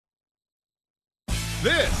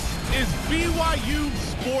This is BYU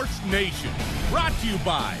Sports Nation, brought to you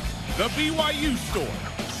by the BYU Store,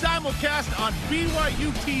 simulcast on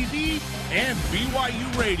BYU TV and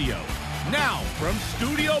BYU Radio. Now, from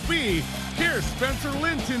Studio B, here's Spencer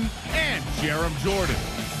Linton and Jarom Jordan.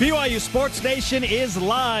 BYU Sports Nation is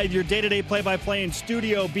live, your day-to-day play-by-play in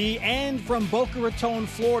Studio B and from Boca Raton,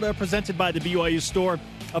 Florida, presented by the BYU Store,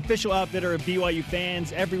 official outfitter of BYU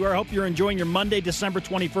fans everywhere. I hope you're enjoying your Monday, December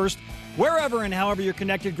 21st, wherever and however you're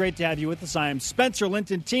connected. Great to have you with us. I am Spencer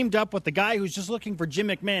Linton, teamed up with the guy who's just looking for Jim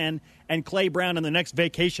McMahon and Clay Brown in the next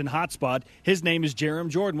vacation hotspot. His name is Jarom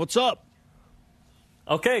Jordan. What's up?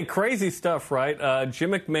 Okay, crazy stuff, right?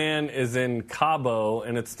 Jim McMahon is in Cabo,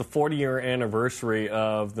 and it's the 40-year anniversary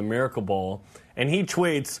of the Miracle Bowl. And he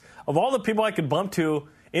tweets, of all the people I could bump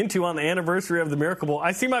into on the anniversary of the Miracle Bowl,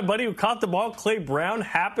 I see my buddy who caught the ball, Clay Brown,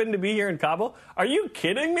 happened to be here in Cabo. Are you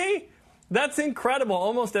kidding me? That's incredible,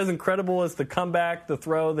 almost as incredible as the comeback, the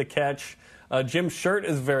throw, the catch. Jim's shirt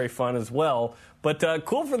is very fun as well. But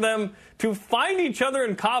cool for them to find each other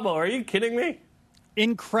in Cabo. Are you kidding me?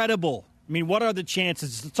 Incredible. I mean, what are the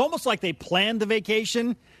chances? It's almost like they planned the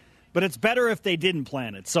vacation, but it's better if they didn't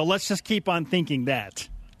plan it. So let's just keep on thinking that.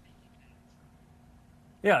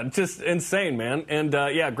 Yeah, just insane, man. And,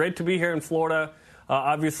 yeah, great to be here in Florida.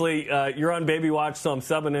 Obviously, you're on baby watch, so I'm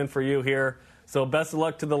subbing in for you here. So best of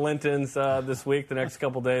luck to the Lintons this week, the next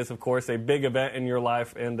couple days, of course. A big event in your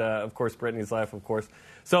life and, of course, Brittany's life, of course.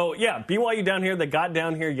 So, yeah, BYU down here. They got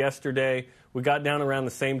down here yesterday. We got down around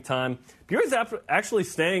the same time. BYU's actually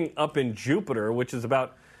staying up in Jupiter, which is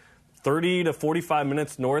about 30 to 45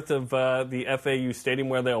 minutes north of the FAU Stadium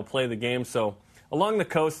where they'll play the game. So along the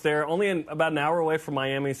coast there, only about an hour away from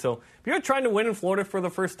Miami. So BYU trying to win in Florida for the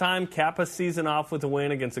first time. Cap a season off with a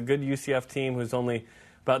win against a good UCF team who's only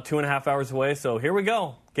about 2.5 hours away. So here we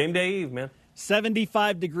go. Game day eve, man.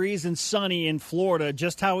 75 degrees and sunny in Florida,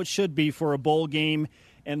 just how it should be for a bowl game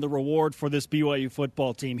and the reward for this BYU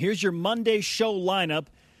football team. Here's your Monday show lineup.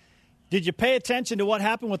 Did you pay attention to what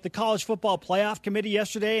happened with the College Football Playoff Committee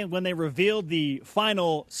yesterday and when they revealed the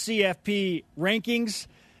final CFP rankings?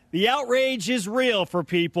 The outrage is real for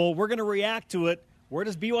people. We're going to react to it. Where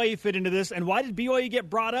does BYU fit into this? And why did BYU get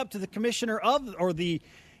brought up to the commissioner of, or the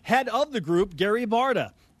head of the group, Gary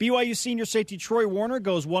Barta? BYU senior safety Troy Warner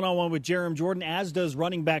goes one-on-one with Jarom Jordan, as does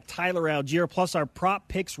running back Tyler Algier, plus our prop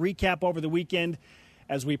picks recap over the weekend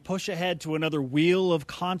as we push ahead to another Wheel of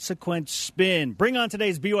Consequence spin. Bring on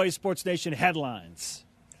today's BYU Sports Nation headlines.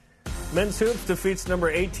 Men's Hoops defeats number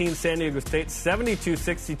 18 San Diego State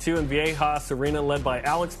 72-62 in Viejas Arena, led by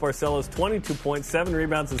Alex Barcelos, 22 points, 7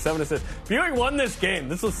 rebounds, and 7 assists. BYU won this game.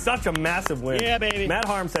 This was such a massive win. Yeah, baby. Matt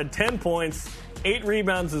Harms had 10 points, 8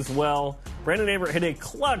 rebounds as well. Brandon Averett hit a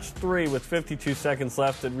clutch 3 with 52 seconds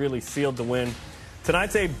left that really sealed the win.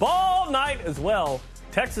 Tonight's a ball night as well.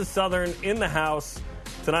 Texas Southern in the house.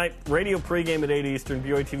 Tonight, radio pregame at 8 Eastern,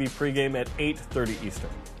 BYU TV pregame at 8:30 Eastern.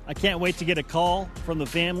 I can't wait to get a call from the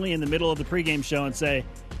family in the middle of the pregame show and say,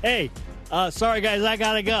 hey, sorry, guys, I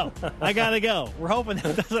got to go. I got to go. We're hoping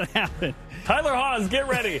that doesn't happen. Tyler Haws, get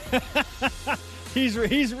ready.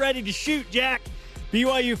 He's ready to shoot, Jack.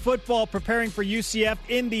 BYU football preparing for UCF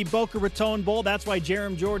in the Boca Raton Bowl. That's why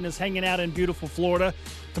Jarom Jordan is hanging out in beautiful Florida.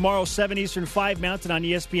 Tomorrow, 7 Eastern, 5 Mountain on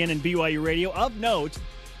ESPN and BYU Radio. Of note,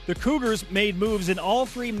 the Cougars made moves in all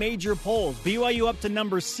 3 major polls. BYU up to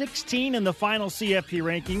number 16 in the final CFP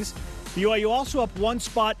rankings. BYU also up 1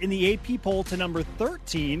 spot in the AP poll to number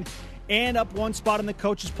 13 and up 1 spot in the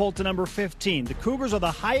coaches poll to number 15. The Cougars are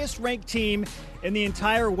the highest ranked team in the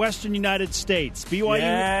entire western United States.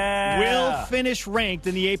 BYU will finish ranked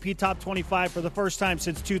in the AP top 25 for the first time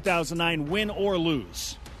since 2009, win or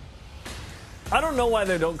lose. I don't know why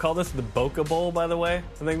they don't call this the Boca Bowl, by the way.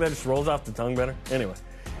 I think that just rolls off the tongue better. Anyway.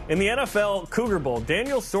 In the NFL Cougar Bowl,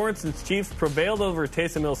 Daniel Sorensen's Chiefs prevailed over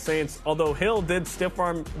Taysom Hill's Saints, although Hill did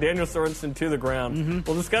stiff-arm Daniel Sorensen to the ground.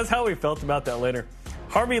 We'll discuss how we felt about that later.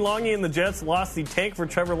 Harvey Longy and the Jets lost the tank for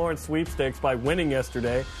Trevor Lawrence sweepstakes by winning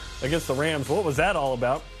yesterday against the Rams. What was that all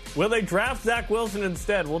about? Will they draft Zach Wilson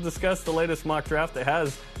instead? We'll discuss the latest mock draft that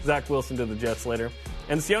has Zach Wilson to the Jets later.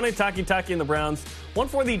 And Sione Takitaki and the Browns won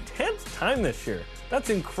for the 10th time this year. That's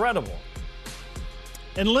incredible.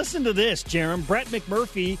 And listen to this, Jarom. Brett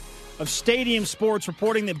McMurphy of Stadium Sports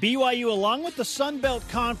reporting that BYU, along with the Sun Belt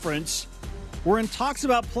Conference, were in talks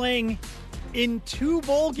about playing in 2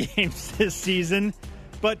 bowl games this season,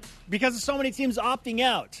 but because of so many teams opting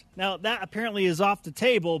out. Now, that apparently is off the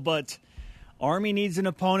table, but Army needs an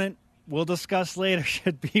opponent. We'll discuss later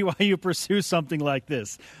should BYU pursue something like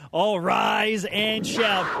this. All rise and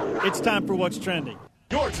shout. It's time for What's Trending.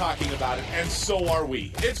 You're talking about it, and so are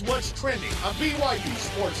we. It's what's trending on BYU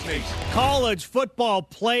Sports Nation. College football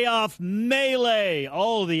playoff melee.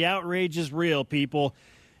 Oh, the outrage is real, people.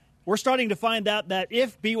 We're starting to find out that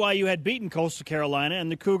if BYU had beaten Coastal Carolina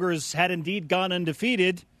and the Cougars had indeed gone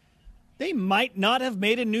undefeated, they might not have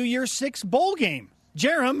made a New Year's Six bowl game.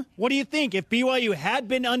 Jarom, what do you think? If BYU had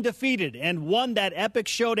been undefeated and won that epic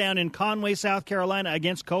showdown in Conway, South Carolina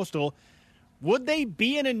against Coastal, would they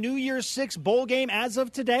be in a New Year's Six bowl game as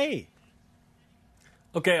of today?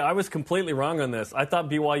 Okay, I was completely wrong on this. I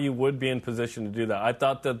thought BYU would be in position to do that. I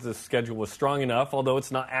thought that the schedule was strong enough, although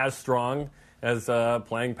it's not as strong as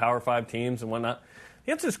playing Power 5 teams and whatnot.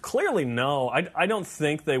 The answer is clearly no. I don't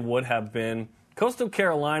think they would have been. Coastal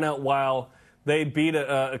Carolina, while they beat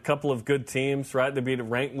a couple of good teams, right? They beat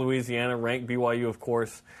ranked Louisiana, ranked BYU, of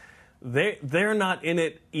course. They're not in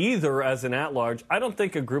it either as an at-large. I don't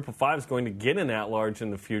think a group of five is going to get an at-large in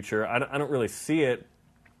the future. I don't really see it.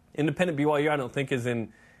 Independent BYU, I don't think, is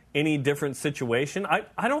in any different situation.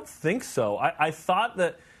 I don't think so. I thought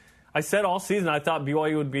that – I said all season I thought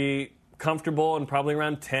BYU would be comfortable and probably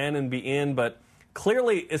around 10 and be in, but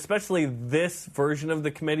clearly, especially this version of the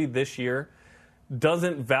committee this year,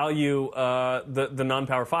 doesn't value the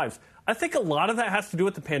non-Power Fives. I think a lot of that has to do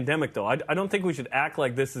with the pandemic, though. I don't think we should act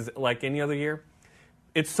like this is like any other year.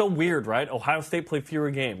 It's so weird, right? Ohio State played fewer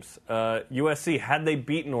games. USC, had they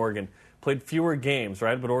beaten Oregon, played fewer games,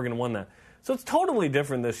 right? But Oregon won that. So it's totally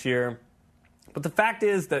different this year. But the fact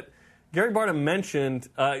is that Gary Barta mentioned,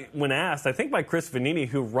 when asked, I think by Chris Vanini,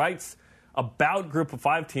 who writes about Group of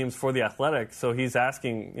Five teams for The Athletic, so he's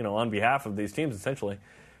asking, on behalf of these teams, essentially,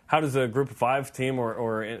 how does a Group of Five team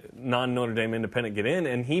or non-Notre Dame independent get in?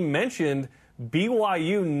 And he mentioned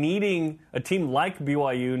BYU needing, a team like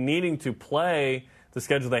BYU needing to play the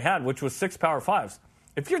schedule they had, which was 6 Power Fives.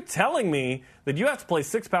 If you're telling me that you have to play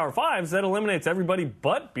 6 Power Fives, that eliminates everybody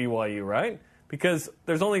but BYU, right? Because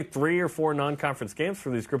there's only 3 or 4 non-conference games for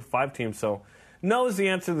these Group of Five teams. So no is the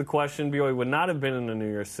answer to the question. BYU would not have been in the New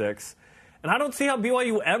Year's Six. And I don't see how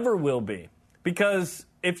BYU ever will be. Because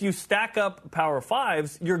if you stack up Power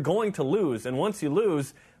Fives, you're going to lose. And once you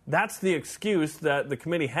lose, that's the excuse that the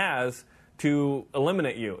committee has to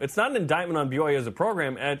eliminate you. It's not an indictment on BYU as a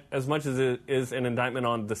program as much as it is an indictment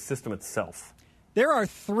on the system itself. There are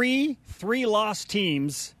three-loss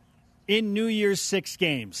teams in New Year's Six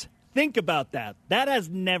games. Think about that. That has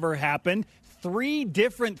never happened. 3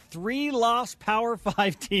 different 3-loss Power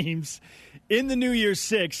 5 teams in the New Year's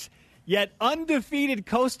Six, yet undefeated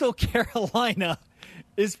Coastal Carolina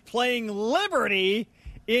is playing Liberty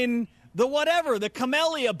in the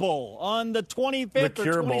Camellia Bowl on the 25th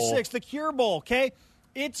or 26th, the Cure Bowl, okay?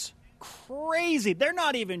 It's crazy. They're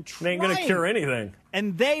not even trying. They ain't going to cure anything.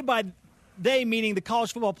 And they, meaning the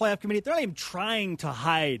College Football Playoff Committee, they're not even trying to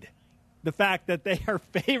hide the fact that they are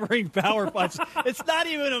favoring Power Fives. It's not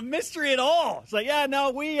even a mystery at all. It's like,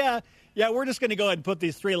 we're just going to go ahead and put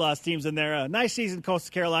these 3-loss teams in there. Nice season,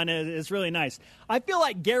 Coastal Carolina. It's really nice. I feel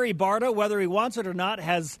like Gary Barta, whether he wants it or not,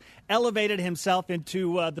 has elevated himself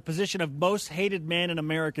into the position of most hated man in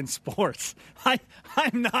American sports.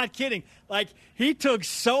 I'm not kidding. Like, he took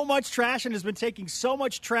so much trash and has been taking so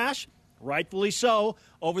much trash, rightfully so,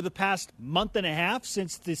 over the past month and a half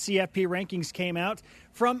since the CFP rankings came out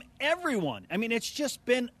from everyone. I mean, it's just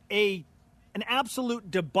been an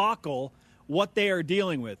absolute debacle what they are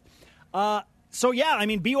dealing with.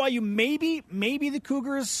 BYU, maybe the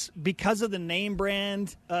Cougars, because of the name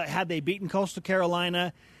brand, had they beaten Coastal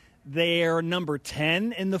Carolina, they're number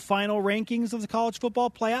 10 in the final rankings of the college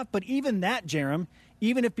football playoff. But even that, Jarom,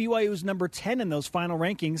 even if BYU is number 10 in those final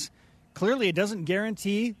rankings, clearly it doesn't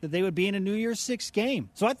guarantee that they would be in a New Year's Six game.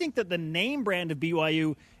 So I think that the name brand of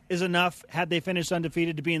BYU is enough, had they finished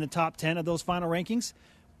undefeated, to be in the top 10 of those final rankings.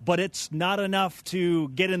 But it's not enough to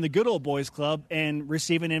get in the good old boys club and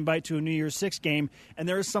receive an invite to a New Year's Six game. And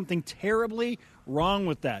there is something terribly wrong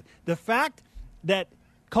with that. The fact that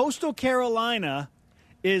Coastal Carolina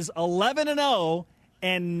is 11-0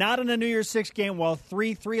 and not in a New Year's Six game while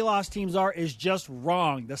 3-loss teams are is just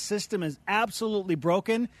wrong. The system is absolutely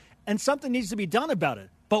broken, and something needs to be done about it.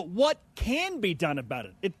 But what can be done about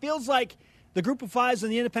it? It feels like the Group of Fives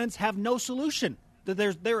and the independents have no solution.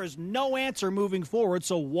 There is no answer moving forward,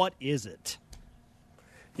 so what is it?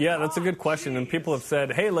 Yeah, that's a good question. And people have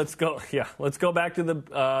said, hey, let's go back to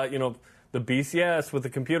the BCS with the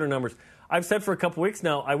computer numbers. I've said for a couple weeks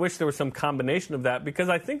now, I wish there was some combination of that, because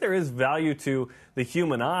I think there is value to the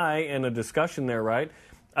human eye and a discussion there, right?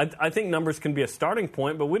 I think numbers can be a starting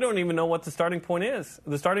point, but we don't even know what the starting point is.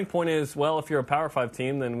 The starting point is, well, if you're a Power 5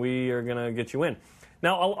 team, then we are going to get you in.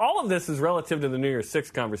 Now, all of this is relative to the New Year's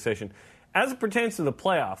Six conversation. As it pertains to the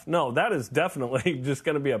playoff, no, that is definitely just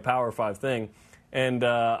going to be a Power 5 thing. And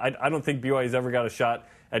I don't think BYU's ever got a shot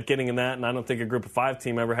at getting in that, and I don't think a Group of 5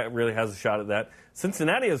 team ever really has a shot at that.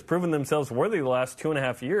 Cincinnati has proven themselves worthy the last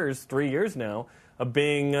 2.5 years, 3 years now, of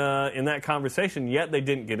being in that conversation, yet they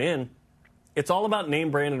didn't get in. It's all about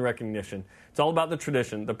name, brand, and recognition. It's all about the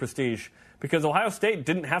tradition, the prestige, because Ohio State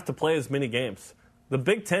didn't have to play as many games. The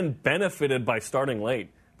Big Ten benefited by starting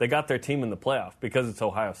late. They got their team in the playoff because it's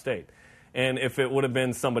Ohio State. And if it would have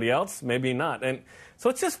been somebody else, maybe not. And so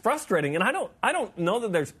it's just frustrating. And I don't know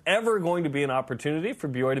that there's ever going to be an opportunity for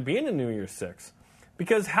BYU to be in a New Year's Six.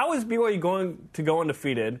 Because how is BYU going to go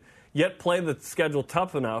undefeated, yet play the schedule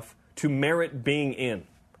tough enough to merit being in?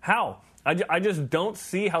 How? I just don't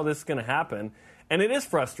see how this is going to happen. And it is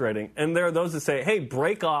frustrating. And there are those that say, hey,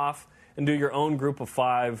 break off and do your own Group of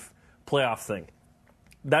 5 playoff thing.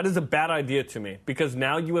 That is a bad idea to me, because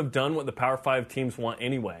now you have done what the Power 5 teams want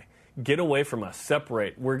anyway. Get away from us.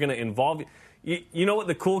 Separate. We're going to involve you. You know what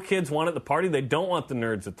the cool kids want at the party? They don't want the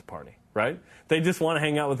nerds at the party, right? They just want to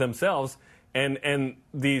hang out with themselves. And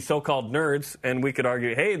the so-called nerds, and we could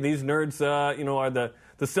argue, hey, these nerds, are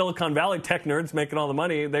the Silicon Valley tech nerds making all the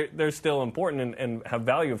money. They're still important and have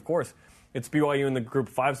value, of course. It's BYU in the Group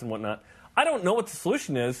of 5s and whatnot. I don't know what the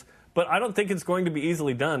solution is, but I don't think it's going to be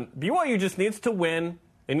easily done. BYU just needs to win.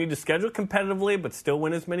 They need to schedule competitively, but still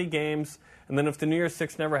win as many games. And then if the New Year's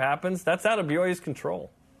Six never happens, that's out of BYU's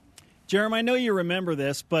control. Jarom, I know you remember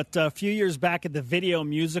this, but a few years back at the Video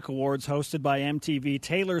Music Awards hosted by MTV,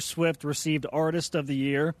 Taylor Swift received Artist of the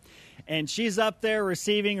Year. And she's up there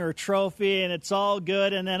receiving her trophy, and it's all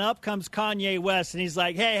good. And then up comes Kanye West, and he's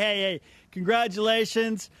like, hey,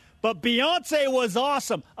 congratulations. But Beyonce was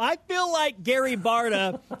awesome. I feel like Gary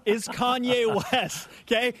Barta is Kanye West.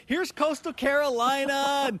 Okay, here's Coastal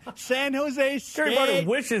Carolina and San Jose State. Gary Barta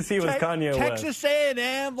wishes he was Kanye West. Texas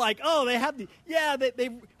A&M, like, oh, they have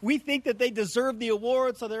we think that they deserve the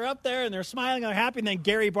award, so they're up there and they're smiling and they're happy. And then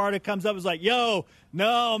Gary Barta comes up and is like, yo,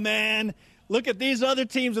 no, man. Look at these other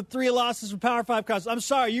teams with 3 losses from Power 5 conferences. I'm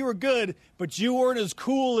sorry, you were good, but you weren't as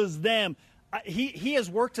cool as them. He has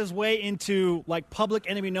worked his way into, like, public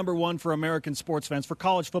enemy number one for American sports fans, for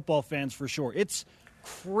college football fans for sure. It's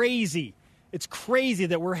crazy. It's crazy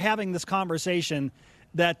that we're having this conversation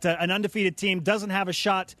that an undefeated team doesn't have a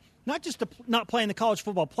shot, not just to not play in the college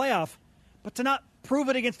football playoff, but to not prove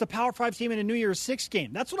it against a Power 5 team in a New Year's Six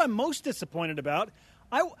game. That's what I'm most disappointed about.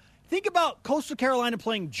 I think about Coastal Carolina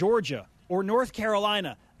playing Georgia or North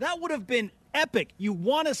Carolina. That would have been epic. You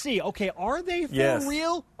want to see, okay, are they for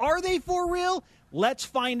real? Are they for real? Let's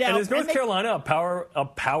find out. And is North Carolina a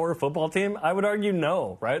power football team? I would argue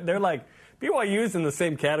no, right? They're like, BYU's in the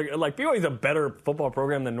same category. Like, BYU's a better football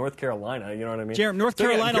program than North Carolina, you know what I mean? Jarom, North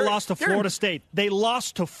Carolina lost to Florida State. They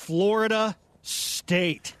lost to Florida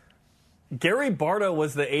State. Gary Barta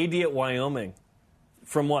was the AD at Wyoming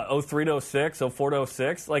from, 03 to 06, 04 to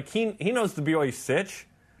 06? Like, he knows the BYU sitch.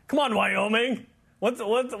 Come on, Wyoming.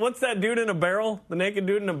 What's that dude in a barrel? The naked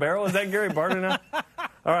dude in a barrel? Is that Gary Barta now?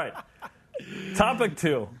 All right. Topic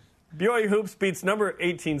 2. BYU Hoops beats number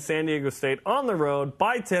 18 San Diego State on the road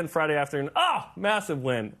by 10 Friday afternoon. Massive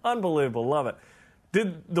win. Unbelievable. Love it.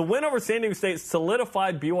 Did the win over San Diego State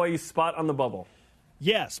solidify BYU's spot on the bubble?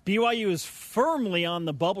 Yes. BYU is firmly on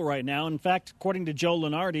the bubble right now. In fact, according to Joe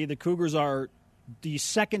Lunardi, the Cougars are the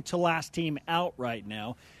second to last team out right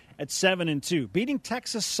now at 7-2. Beating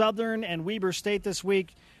Texas Southern and Weber State this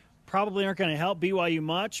week probably aren't going to help BYU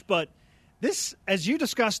much, but this, as you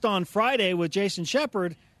discussed on Friday with Jason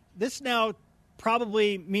Shepard, this now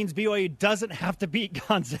probably means BYU doesn't have to beat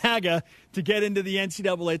Gonzaga to get into the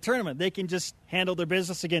NCAA tournament. They can just handle their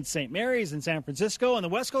business against St. Mary's and San Francisco. And the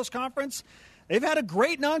West Coast Conference, they've had a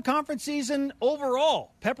great non-conference season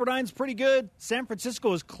overall. Pepperdine's pretty good. San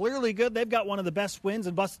Francisco is clearly good. They've got one of the best wins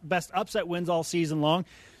and best upset wins all season long.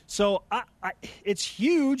 So it's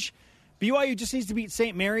huge. BYU just needs to beat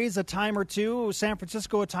St. Mary's a time or two, San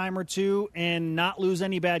Francisco a time or two, and not lose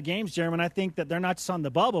any bad games, Jeremy. And I think that they're not just on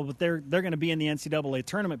the bubble, but they're going to be in the NCAA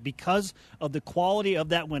tournament because of the quality of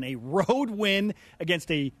that win. A road win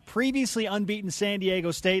against a previously unbeaten San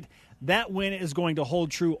Diego State. That win is going to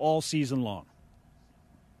hold true all season long.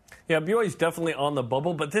 Yeah, BYU's definitely on the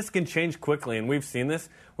bubble, but this can change quickly, and we've seen this,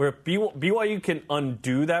 where BYU can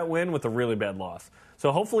undo that win with a really bad loss.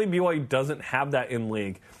 So hopefully BYU doesn't have that in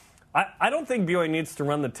league. I don't think BYU needs to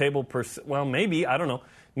run the table well, maybe, I don't know,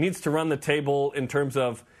 needs to run the table in terms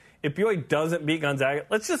of if BYU doesn't beat Gonzaga,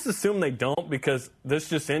 let's just assume they don't because this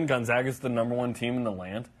just in, Gonzaga's the number one team in the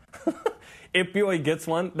land. If BYU gets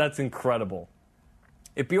one, that's incredible.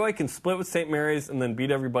 If BYU can split with St. Mary's and then beat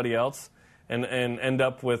everybody else and end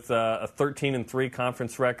up with a 13-3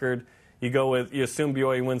 conference record, you assume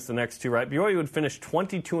BYU wins the next two, right? BYU would finish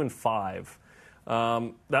 22-5.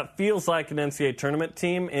 That feels like an NCAA tournament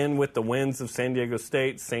team, and with the wins of San Diego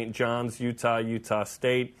State, St. John's, Utah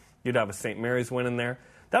State, you'd have a St. Mary's win in there.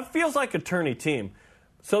 That feels like a tourney team.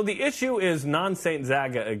 So the issue is non-St.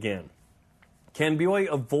 Zaga again. Can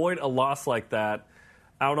BYU avoid a loss like that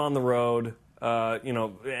out on the road,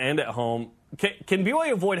 and at home? Can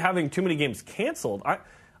BYU avoid having too many games canceled? I'm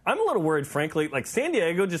a little worried, frankly. Like, San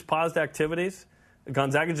Diego just paused activities.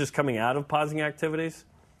 Gonzaga's just coming out of pausing activities.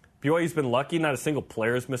 BYU's been lucky. Not a single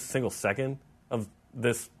player has missed a single second of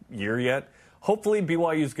this year yet. Hopefully,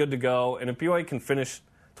 BYU's good to go. And if BYU can finish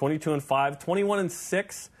 22-5,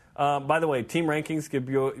 21-6, by the way, team rankings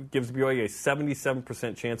gives BYU a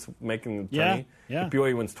 77% chance of making the tourney if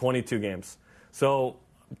BYU wins 22 games. So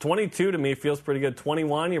 22 to me feels pretty good.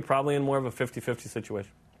 21, you're probably in more of a 50-50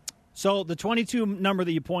 situation. So the 22 number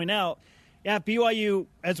that you point out, BYU,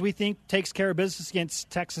 as we think, takes care of business against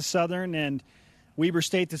Texas Southern and Weber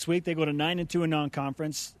State this week. They go to 9-2 in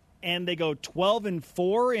non-conference, and they go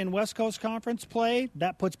 12-4 in West Coast Conference play.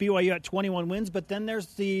 That puts BYU at 21 wins, but then there's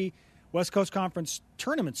the West Coast Conference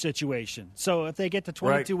tournament situation. So if they get to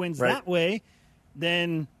 22 wins that way,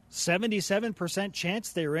 then 77%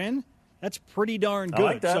 chance they're in. That's pretty darn good. I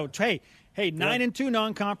like that. So, hey, 9-2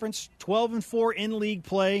 non-conference, 12-4 in league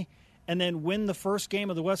play, and then win the first game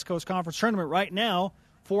of the West Coast Conference tournament. Right now,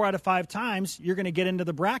 4 out of 5 times, you're going to get into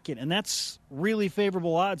the bracket, and that's really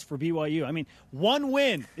favorable odds for BYU. I mean, one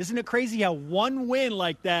win. Isn't it crazy how one win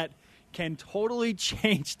like that can totally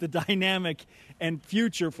change the dynamic and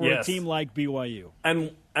future for a team like BYU?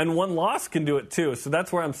 And one loss can do it, too. So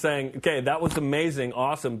that's where I'm saying, okay, that was amazing,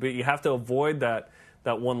 awesome, but you have to avoid that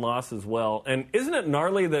one loss as well. And isn't it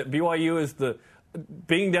gnarly that BYU is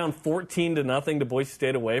being down 14-0 to Boise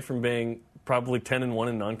State away from being probably 10-1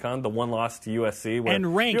 in non-con, the one loss to USC, where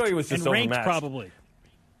and ranked, BYU was just overmatched. probably.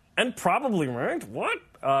 And probably ranked. What?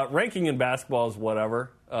 Ranking in basketball is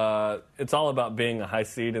whatever. It's all about being a high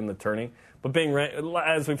seed in the tourney. But being ranked,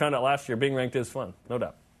 as we found out last year, being ranked is fun, no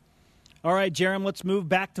doubt. All right, Jarom, let's move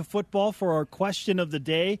back to football for our question of the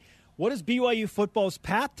day. What is BYU football's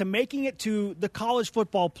path to making it to the college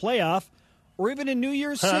football playoff or even a New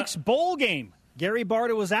Year's 6 bowl game? Gary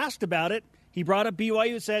Barta was asked about it. He brought up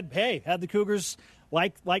BYU and said, hey, have the Cougars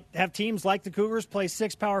have teams like the Cougars play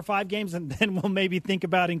 6 Power 5 games, and then we'll maybe think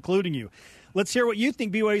about including you. Let's hear what you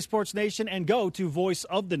think, BYU Sports Nation, and go to Voice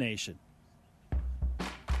of the Nation.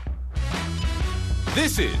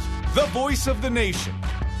 This is the Voice of the Nation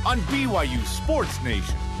on BYU Sports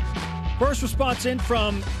Nation. First response in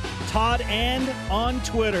from Todd and on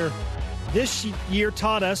Twitter. This year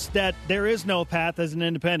taught us that there is no path as an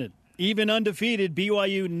independent. Even undefeated,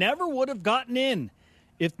 BYU never would have gotten in.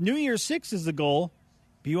 If New Year's 6 is the goal,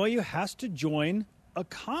 BYU has to join a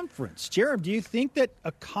conference. Jarom, do you think that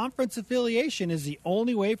a conference affiliation is the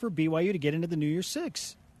only way for BYU to get into the New Year's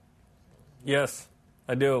 6? Yes,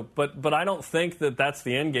 I do. But I don't think that that's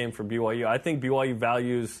the end game for BYU. I think BYU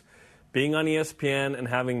values being on ESPN and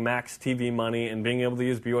having max TV money and being able to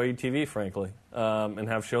use BYU TV, frankly, and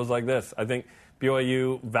have shows like this. I think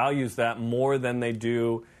BYU values that more than they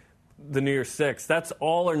do the New Year's 6. That's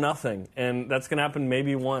all or nothing, and that's going to happen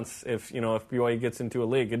maybe once if BYU gets into a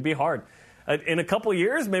league. It'd be hard. In a couple of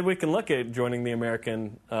years, maybe we can look at joining the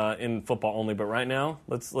American in football only, but right now,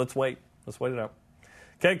 let's wait. Let's wait it out.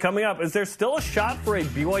 Okay, coming up, is there still a shot for a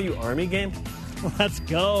BYU Army game? Let's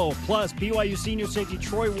go. Plus, BYU senior safety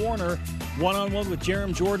Troy Warner one-on-one with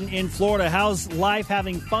Jarom Jordan in Florida. How's life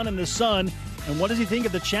having fun in the sun? And what does he think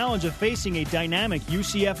of the challenge of facing a dynamic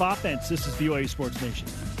UCF offense? This is BYU Sports Nation.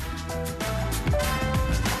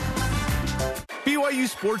 BYU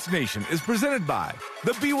Sports Nation is presented by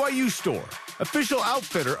The BYU Store, official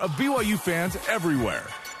outfitter of BYU fans everywhere.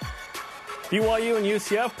 BYU and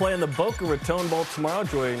UCF play in the Boca Raton Bowl tomorrow.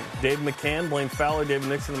 Join Dave McCann, Blaine Fowler, David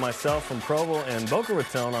Nixon, and myself from Provo and Boca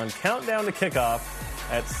Raton on Countdown to Kickoff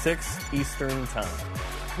at 6 Eastern Time.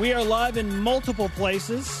 We are live in multiple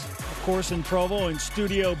places. Of course, in Provo, in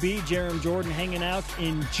Studio B, Jarom Jordan hanging out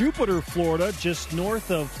in Jupiter, Florida, just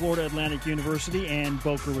north of Florida Atlantic University and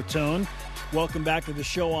Boca Raton. Welcome back to the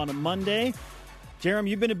show on a Monday. Jarom,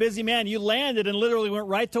 you've been a busy man. You landed and literally went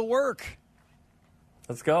right to work.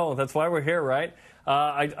 Let's go. That's why we're here, right?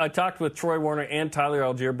 I talked with Troy Warner and Tyler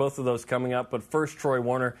Algier, both of those coming up. But first, Troy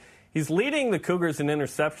Warner. He's leading the Cougars in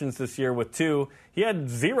interceptions this year with 2. He had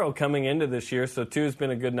 0 coming into this year, so 2 has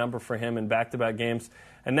been a good number for him in back-to-back games.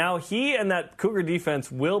 And now he and that Cougar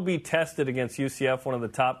defense will be tested against UCF, one of the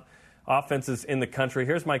top offenses in the country.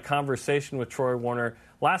 Here's my conversation with Troy Warner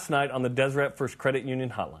last night on the Deseret First Credit Union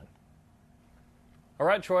Hotline. All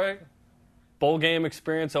right, Troy. bowl game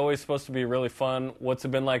experience always supposed to be really fun. What's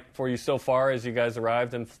it been like for you so far as you guys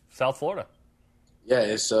arrived in South Florida? Yeah,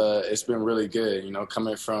 it's been really good.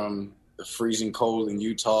 Coming from the freezing cold in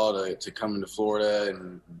Utah to coming to Florida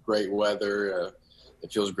and great weather.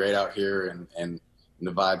 It feels great out here, and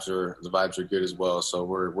the vibes are good as well. So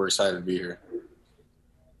we're excited to be here.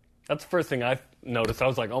 That's the first thing I noticed. I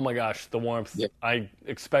was like, oh my gosh, the warmth. Yeah. I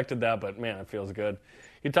expected that, but man, it feels good.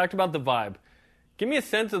 You talked about the vibe. Give me a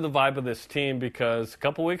sense of the vibe of this team, because a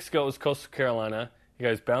couple weeks ago it was Coastal Carolina. You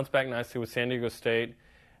guys bounced back nicely with San Diego State.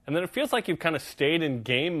 And then it feels like you've kind of stayed in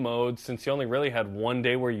game mode since you only really had one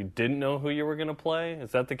day where you didn't know who you were going to play.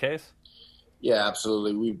 Is that the case? Yeah,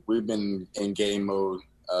 absolutely. We've been in game mode,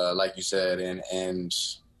 like you said, and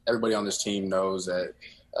everybody on this team knows that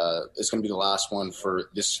it's going to be the last one for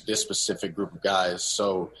this specific group of guys.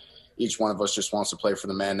 So each one of us just wants to play for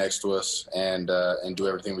the man next to us and do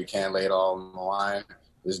everything we can, lay it all on the line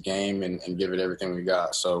this game, and give it everything we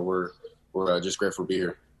got. So we're just grateful to be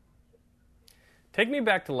here. Take me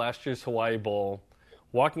back to last year's Hawaii Bowl,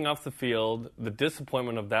 walking off the field, the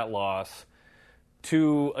disappointment of that loss,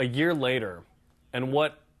 to a year later, and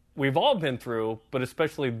what we've all been through, but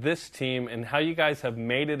especially this team, and how you guys have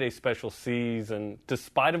made it a special season,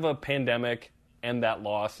 despite of a pandemic and that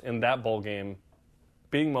loss in that bowl game,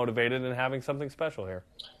 being motivated and having something special here.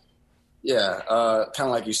 Yeah, kind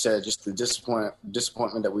of like you said, just the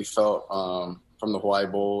disappointment that we felt from the Hawaii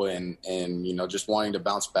Bowl, and just wanting to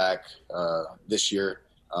bounce back this year,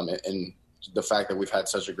 and the fact that we've had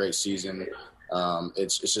such a great season,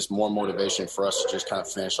 it's just more motivation for us to just kind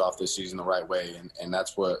of finish off this season the right way, and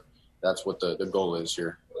that's what the goal is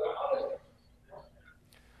here.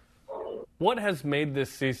 What has made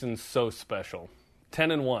this season so special?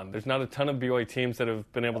 10-1. There's not a ton of BYU teams that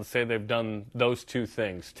have been able to say they've done those two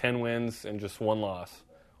things, 10 wins and just one loss.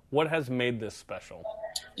 What has made this special?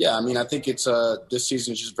 Yeah, I think it's this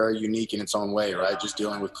season is just very unique in its own way, right? Just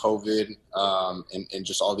dealing with COVID and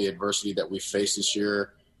just all the adversity that we faced this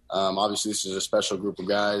year. Obviously, this is a special group of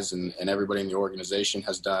guys, and everybody in the organization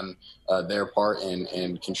has done their part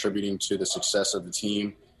in contributing to the success of the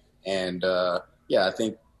team. And, I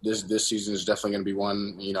think this season is definitely going to be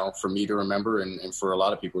one, for me to remember and for a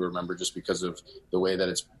lot of people to remember, just because of the way that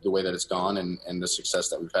it's gone and the success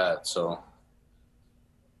that we've had. So.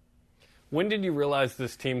 When did you realize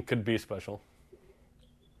this team could be special?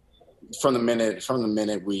 From the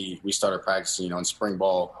minute we started practicing, in spring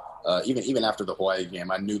ball, even after the Hawaii game,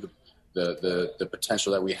 I knew the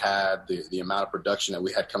potential that we had, the amount of production that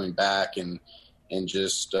we had coming back, and I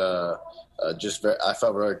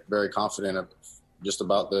felt very, very confident just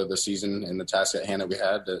about the season and the task at hand that we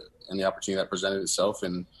had, and the opportunity that presented itself.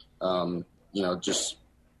 And just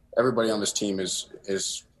everybody on this team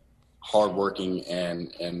is hardworking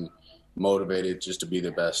and motivated just to be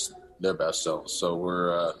their best selves.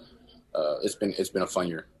 So it's been a fun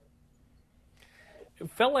year. It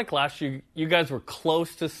felt like last year you guys were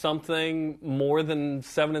close to something more than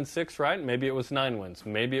 7-6, right? Maybe it was 9 wins,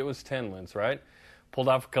 maybe it was 10 wins, right? Pulled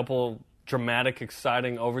off a couple dramatic,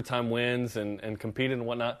 exciting overtime wins and competed and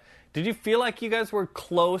whatnot. Did you feel like you guys were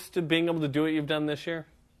close to being able to do what you've done this year?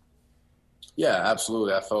 Yeah,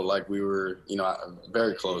 absolutely. I felt like we were,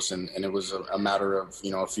 very close, and it was a matter of,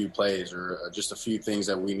 a few plays or just a few things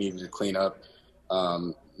that we needed to clean up,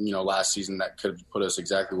 last season that could have put us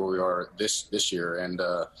exactly where we are this year. And,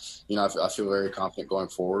 I feel very confident going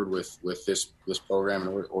forward with this program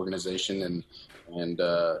and organization and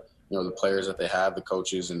the players that they have, the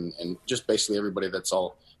coaches, and just basically everybody that's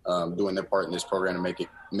all doing their part in this program to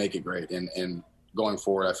make it great. And going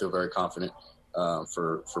forward, I feel very confident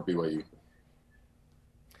for BYU.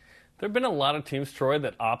 There have been a lot of teams, Troy,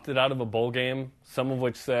 that opted out of a bowl game, some of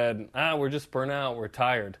which said, we're just burnt out, we're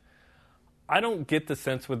tired. I don't get the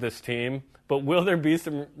sense with this team, but will there be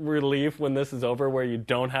some relief when this is over where you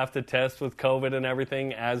don't have to test with COVID and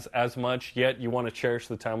everything as much, yet you want to cherish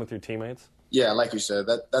the time with your teammates? Yeah, like you said,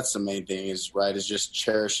 that's the main thing is just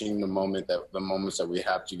cherishing the moments that we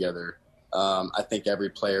have together. I think every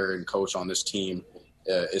player and coach on this team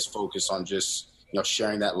is focused on just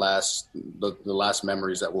sharing that the last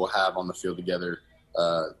memories that we'll have on the field together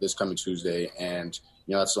this coming Tuesday. And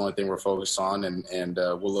that's the only thing we're focused on. And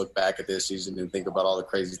we'll look back at this season and think about all the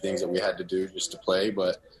crazy things that we had to do just to play.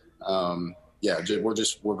 But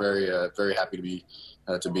we're very very happy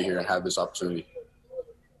to be here and have this opportunity.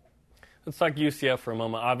 Let's talk UCF for a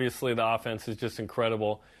moment. Obviously, the offense is just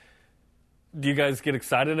incredible. Do you guys get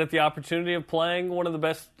excited at the opportunity of playing one of the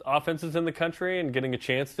best offenses in the country and getting a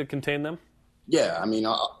chance to contain them? Yeah,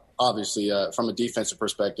 obviously, from a defensive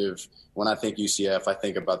perspective, when I think UCF, I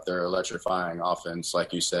think about their electrifying offense,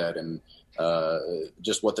 like you said, and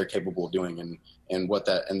just what they're capable of doing and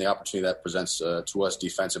the opportunity that presents to us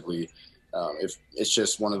defensively. If it's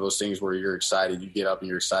just one of those things where you're excited, you get up and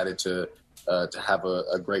you're excited to have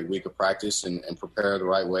a great week of practice and prepare the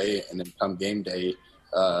right way, and then come game day,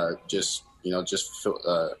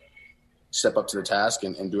 step up to the task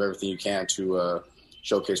and do everything you can to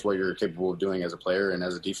showcase what you're capable of doing as a player and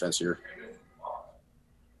as a defense here.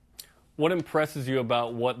 What impresses you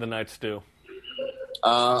about what the Knights do?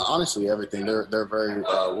 Honestly, everything. They're a very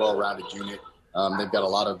well-rounded unit. They've got a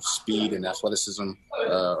lot of speed and athleticism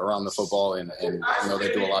around the football, and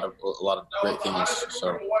they do a lot of great things.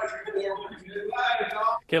 So,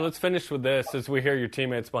 okay, let's finish with this as we hear your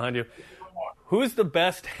teammates behind you. Who's the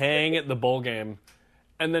best hang at the bowl game,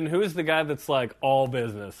 and then who's the guy that's like all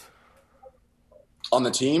business on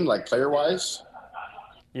the team, like player-wise?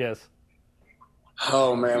 Yes.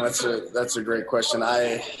 Oh man, that's a great question.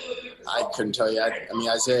 I couldn't tell you. I mean,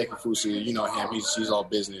 Isaiah Kafusi, you know him. He's all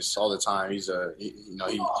business all the time. He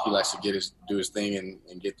likes to do his thing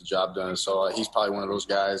and get the job done. So he's probably one of those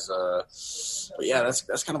guys. But yeah,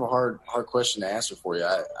 that's kind of a hard question to answer for you.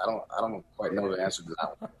 I don't quite know the answer to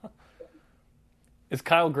that one. Is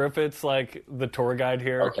Kyle Griffiths like the tour guide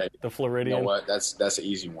here? Okay, the Floridian. You know what? That's an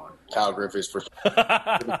easy one. Kyle Griffiths for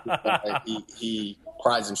he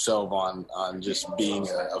prides himself on just being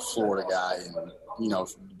a Florida guy, and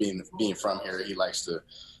being from here, he likes to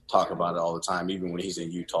talk about it all the time, even when he's in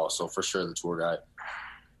Utah. So for sure, the tour guide.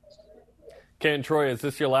 Okay, and Troy, is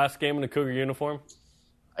this your last game in the Cougar uniform?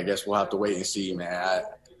 I guess we'll have to wait and see, man.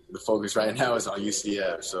 The focus right now is on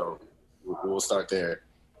UCF, so we'll start there.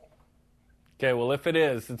 Okay, well, if it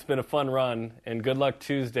is, it's been a fun run, and good luck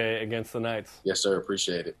Tuesday against the Knights. Yes, sir.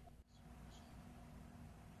 Appreciate it.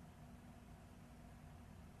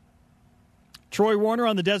 Troy Warner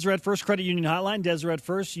on the Deseret First Credit Union Hotline. Deseret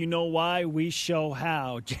First, you know why, we show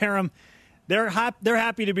how. Jarom, they're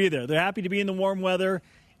happy to be there. They're happy to be in the warm weather,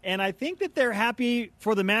 and I think that they're happy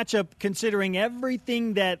for the matchup considering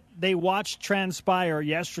everything that they watched transpire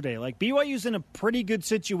yesterday. Like, BYU's in a pretty good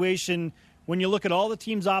situation when you look at all the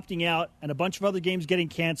teams opting out and a bunch of other games getting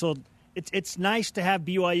canceled. It's nice to have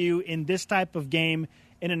BYU in this type of game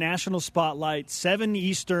in a national spotlight, 7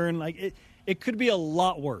 Eastern. Like, it could be a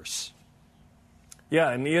lot worse. Yeah,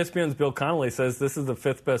 and ESPN's Bill Connolly says this is the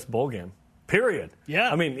 5th best bowl game, period. Yeah.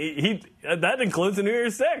 I mean, he that includes the New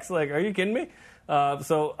Year's Six. Like, are you kidding me?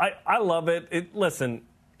 So I love it. Listen,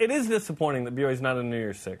 it is disappointing that BYU's not in New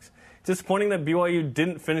Year's Six. It's disappointing that BYU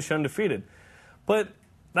didn't finish undefeated. But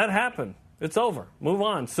that happened. It's over. Move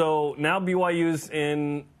on. So now BYU's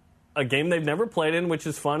in a game they've never played in, which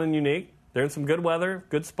is fun and unique. They're in some good weather,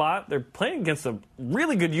 good spot. They're playing against a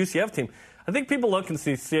really good UCF team. I think people look and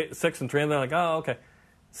see 6-3, and they're like, oh, okay.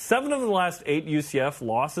 7 of the last 8 UCF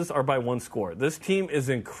losses are by 1 score. This team is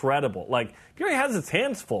incredible. Like, BYU has its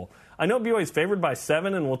hands full. I know BYU is favored by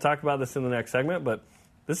 7, and we'll talk about this in the next segment, but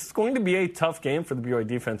this is going to be a tough game for the BYU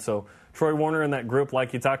defense. So Troy Warner and that group,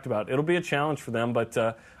 like you talked about, it'll be a challenge for them, but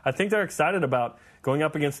I think they're excited about going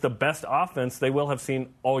up against the best offense they will have seen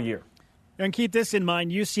all year. And keep this in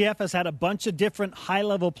mind, UCF has had a bunch of different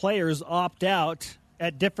high-level players opt out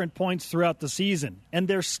at different points throughout the season, and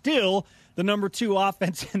they're still the number 2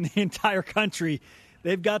 offense in the entire country.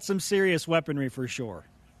 They've got some serious weaponry for sure.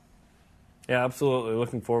 Yeah, absolutely.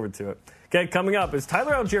 Looking forward to it. Okay, coming up, is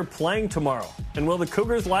Tyler Algier playing tomorrow? And will the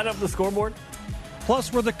Cougars light up the scoreboard?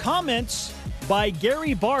 Plus, were the comments by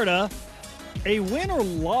Gary Barta a win or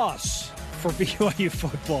loss for BYU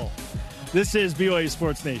football? This is BYU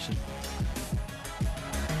Sports Nation.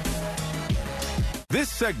 This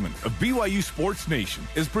segment of BYU Sports Nation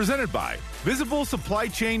is presented by Visible Supply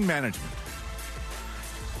Chain Management.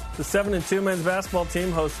 The 7-2 men's basketball team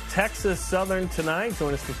hosts Texas Southern tonight.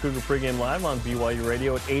 Join us for Cougar Pregame Live on BYU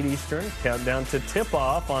Radio at 8 Eastern. Countdown to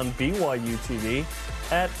tip-off on BYU TV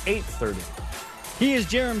at 8:30. He is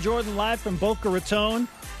Jarom Jordan live from Boca Raton,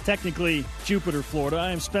 technically Jupiter, Florida.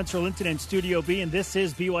 I am Spencer Linton in Studio B, and this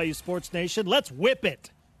is BYU Sports Nation. Let's whip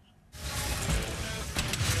it.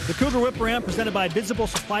 The Cougar Whip Around presented by Visible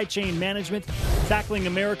Supply Chain Management, tackling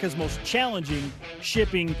America's most challenging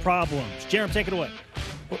shipping problems. Jarom, take it away.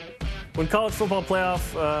 When college football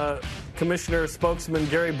playoff commissioner spokesman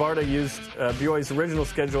Gary Barta used BYU's original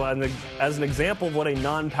schedule as an example of what a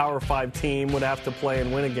non-Power 5 team would have to play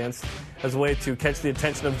and win against as a way to catch the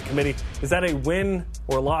attention of the committee, is that a win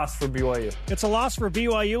or loss for BYU? It's a loss for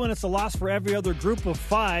BYU, and it's a loss for every other group of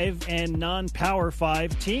 5 and non-Power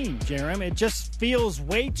 5 team, Jarom. It just feels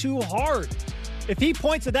way too hard if he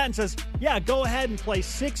points at that and says, yeah, go ahead and play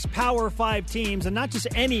 6 Power 5 teams, and not just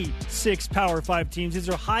any 6 Power 5 teams. These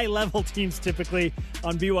are high-level teams typically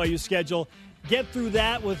on BYU's schedule. Get through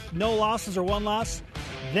that with no losses or 1 loss,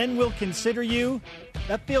 then we'll consider you.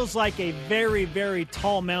 That feels like a very, very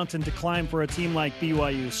tall mountain to climb for a team like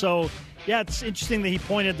BYU. So, yeah, it's interesting that he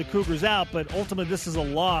pointed the Cougars out, but ultimately this is a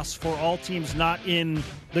loss for all teams not in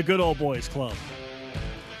the good old boys club.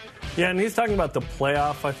 Yeah, and he's talking about the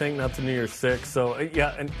playoff, I think, not the New Year's Six. So,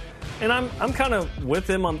 yeah, and I'm kind of with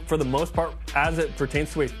him for the most part as it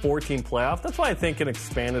pertains to a 4-team playoff. That's why I think an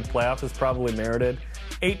expanded playoff is probably merited.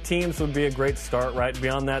 8 teams would be a great start, right?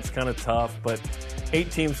 Beyond that's kind of tough, but 8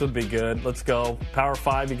 teams would be good. Let's go. Power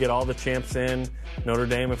 5, you get all the champs in. Notre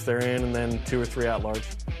Dame if they're in, and then 2 or 3 at large.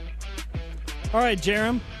 All right,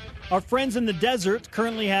 Jarom. Our friends in the desert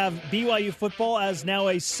currently have BYU football as now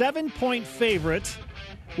a 7-point favorite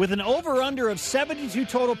with an over-under of 72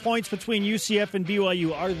 total points between UCF and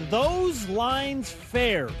BYU. Are those lines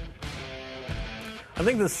fair? I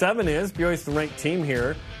think the 7 is. BYU's the ranked team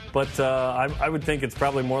here, but I would think it's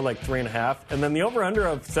probably more like 3.5. And then the over-under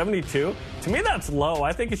of 72, to me that's low.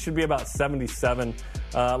 I think it should be about 77,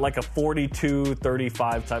 like a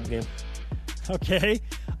 42-35 type game. Okay.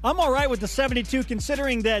 I'm all right with the 72,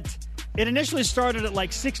 considering that it initially started at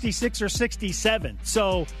like 66 or 67.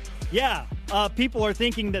 So, yeah, people are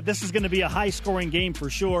thinking that this is going to be a high-scoring game for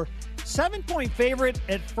sure. 7-point favorite,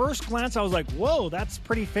 at first glance, I was like, whoa, that's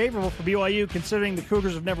pretty favorable for BYU, considering the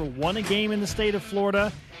Cougars have never won a game in the state of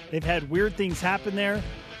Florida. They've had weird things happen there.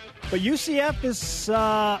 But UCF is,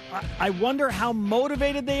 I wonder how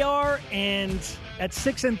motivated they are, and at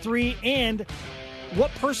 6-3, and what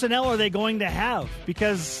personnel are they going to have?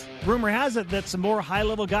 Because rumor has it that some more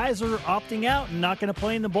high-level guys are opting out and not going to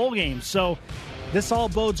play in the bowl game. So this all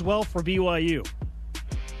bodes well for BYU.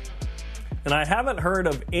 And I haven't heard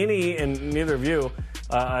of any, and neither of you,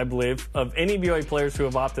 I believe, of any BYU players who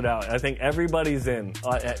have opted out. I think everybody's in,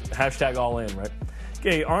 hashtag all in, right?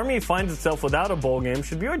 Okay, Army finds itself without a bowl game.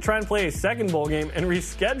 Should BYU try and play a second bowl game and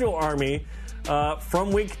reschedule Army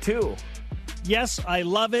from week 2? Yes, I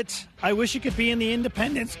love it. I wish it could be in the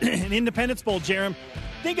Independence Bowl, Jarom.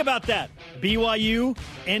 Think about that. BYU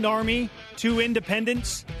and Army, 2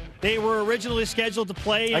 independents. They were originally scheduled to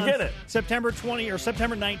play on September 20 or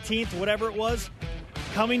September 19th, whatever it was,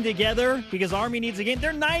 coming together because Army needs a game.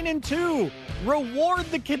 They're 9-2. Reward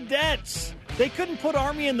the cadets. They couldn't put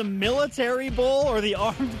Army in the Military Bowl or the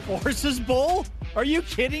Armed Forces Bowl? Are you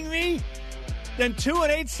kidding me? Then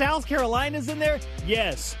 2-8 South Carolina's in there?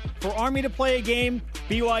 Yes. For Army to play a game,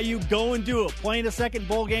 BYU, go and do it. Playing a second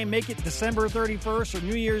bowl game, make it December 31st or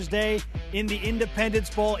New Year's Day in the Independence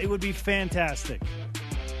Bowl. It would be fantastic.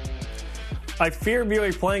 I fear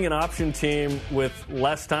BYU playing an option team with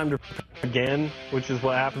less time to prepare again, which is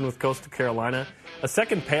what happened with Coastal Carolina. A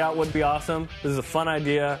second payout would be awesome. This is a fun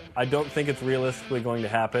idea. I don't think it's realistically going to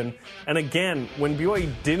happen. And again, when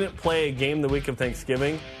BYU didn't play a game the week of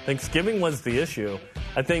Thanksgiving was the issue.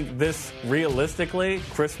 I think this, realistically,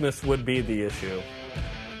 Christmas would be the issue.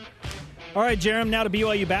 All right, Jarom, now to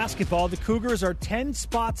BYU basketball. The Cougars are 10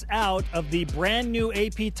 spots out of the brand new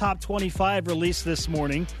AP Top 25 released this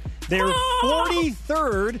morning. They're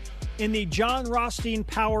 43rd in the John Rothstein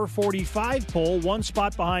Power 45 poll, 1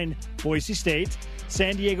 spot behind Boise State.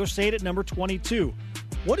 San Diego State at number 22.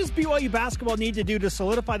 What does BYU basketball need to do to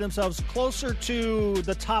solidify themselves closer to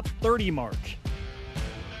the top 30 mark?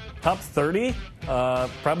 Top 30?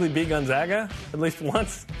 Probably beat Gonzaga at least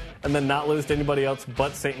once, and then not lose to anybody else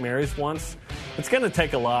but St. Mary's once. It's going to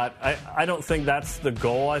take a lot. I don't think that's the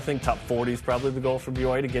goal. I think top 40 is probably the goal for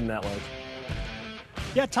BYU to get in that leg.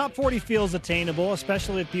 Yeah, top 40 feels attainable,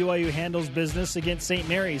 especially if BYU handles business against St.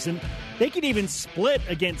 Mary's. And they could even split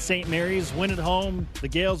against St. Mary's, win at home, the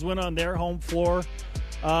Gales win on their home floor,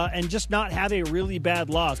 and just not have a really bad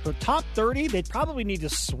loss. But top 30, they'd probably need to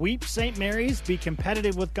sweep St. Mary's, be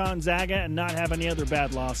competitive with Gonzaga, and not have any other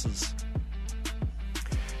bad losses.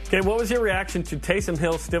 Okay, what was your reaction to Taysom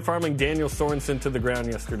Hill stiff-arming Daniel Sorensen to the ground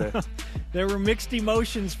yesterday? There were mixed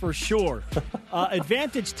emotions for sure.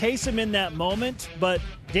 Advantage Taysom in that moment, but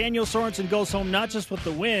Daniel Sorensen goes home not just with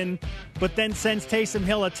the win, but then sends Taysom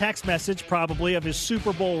Hill a text message probably of his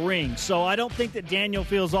Super Bowl ring. So I don't think that Daniel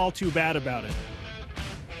feels all too bad about it.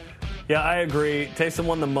 Yeah, I agree. Taysom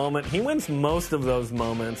won the moment. He wins most of those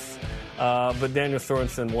moments, but Daniel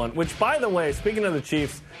Sorensen won. Which, by the way, speaking of the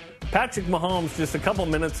Chiefs, Patrick Mahomes just a couple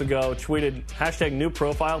minutes ago tweeted hashtag new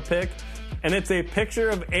profile pic, and it's a picture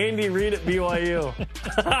of Andy Reid at BYU.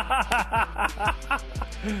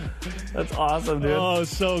 That's awesome, dude. Oh,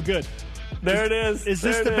 so good. There it is. Is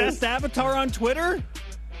this the best avatar on Twitter?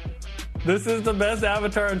 This is the best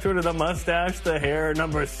avatar on Twitter. The mustache, the hair,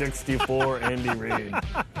 number 64, Andy Reid.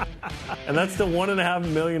 And that's the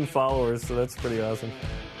 1.5 million followers, so that's pretty awesome.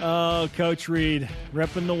 Oh, Coach Reid,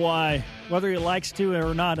 repping the Y, whether he likes to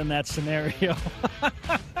or not in that scenario.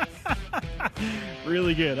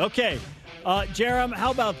 Really good. Okay, Jarom,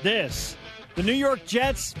 how about this? The New York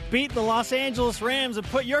Jets beat the Los Angeles Rams and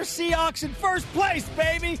put your Seahawks in first place,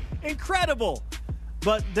 baby. Incredible.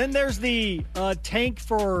 But then there's the tank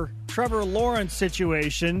for Trevor Lawrence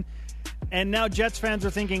situation. And now Jets fans are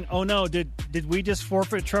thinking, oh, no, did we just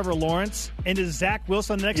forfeit Trevor Lawrence? And is Zach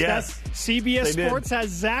Wilson the next Yes, guy? CBS Sports has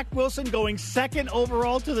Zach Wilson going second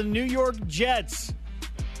overall to the New York Jets.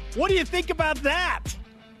 What do you think about that?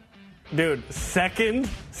 Dude, second?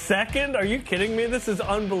 Are you kidding me? This is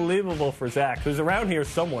unbelievable for Zach, who's around here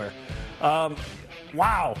somewhere.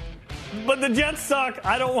 Wow. But the Jets suck.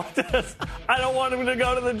 I don't want this. I don't want him to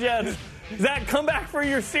go to the Jets. Zach, come back for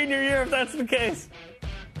your senior year if that's the case.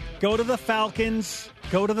 Go to the Falcons.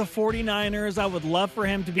 Go to the 49ers. I would love for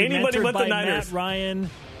him to be mentored by Matt Ryan.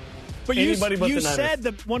 But you said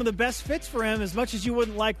that one of the best fits for him, as much as you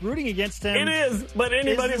wouldn't like rooting against him. It is, but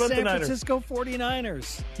anybody but the San Niners. Francisco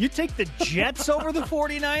 49ers. You take the Jets over the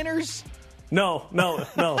 49ers? No.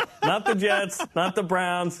 Not the Jets, not the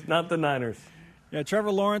Browns, not the Niners. Yeah,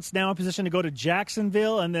 Trevor Lawrence now in position to go to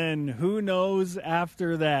Jacksonville, and then who knows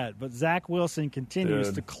after that. But Zach Wilson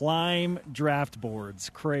continues to climb draft boards.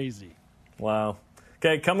 Crazy. Wow.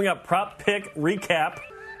 Okay, coming up, prop pick recap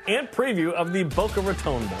and preview of the Boca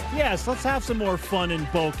Raton Bowl. Yes, let's have some more fun in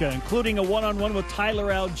Boca, including a one-on-one with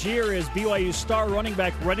Tyler Algier as BYU star running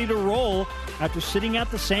back ready to roll after sitting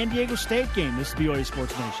at the San Diego State game. This is BYU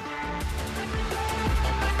Sports Nation.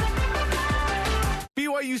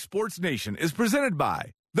 BYU Sports Nation is presented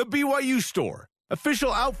by The BYU Store,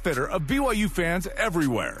 official outfitter of BYU fans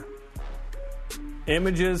everywhere.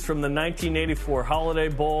 Images from the 1984 Holiday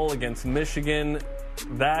Bowl against Michigan.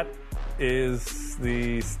 That is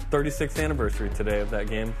the 36th anniversary today of that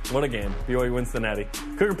game. What a game. BYU wins the Natty.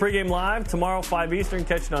 Cougar pregame live tomorrow, 5 Eastern.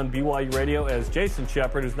 Catch it on BYU Radio as Jason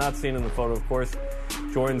Shepard, who's not seen in the photo, of course,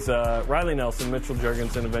 joins Riley Nelson, Mitchell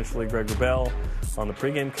Juergens, and eventually Greg Wrubell on the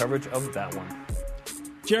pregame coverage of that one.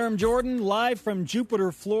 Jarom Jordan live from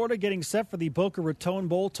Jupiter, Florida, getting set for the Boca Raton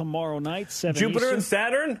Bowl tomorrow night, 7 Jupiter Eastern. and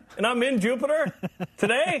Saturn? And I'm in Jupiter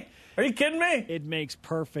today? Are you kidding me? It makes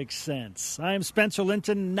perfect sense. I am Spencer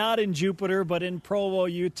Linton, not in Jupiter, but in Provo,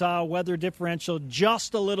 Utah. Weather differential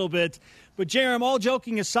just a little bit. But, Jarom, all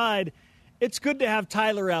joking aside, it's good to have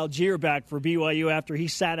Tyler Algier back for BYU after he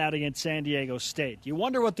sat out against San Diego State. You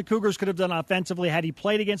wonder what the Cougars could have done offensively had he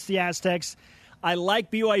played against the Aztecs. I like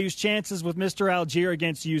BYU's chances with Mr. Algier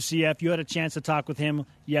against UCF. You had a chance to talk with him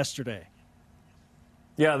yesterday.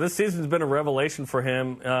 Yeah, this season's been a revelation for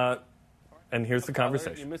him. And here's the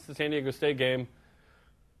conversation. You missed the San Diego State game.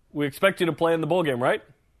 We expect you to play in the bowl game, right?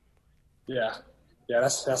 Yeah,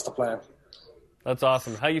 that's the plan. That's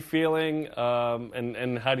awesome. How you feeling,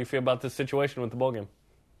 and how do you feel about this situation with the bowl game?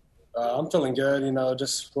 I'm feeling good.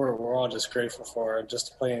 Just we're all just grateful for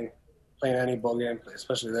just playing any bowl game,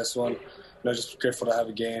 especially this one. Just grateful to have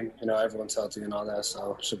a game. Everyone's healthy and all that,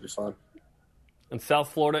 so it should be fun. And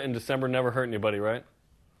South Florida in December never hurt anybody, right?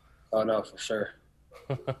 Oh, no, for sure.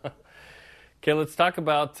 Okay, let's talk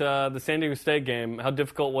about the San Diego State game. How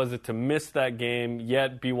difficult was it to miss that game,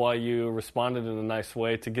 yet BYU responded in a nice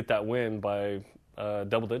way to get that win by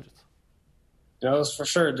double digits? It was for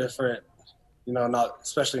sure different,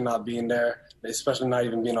 especially not being there, especially not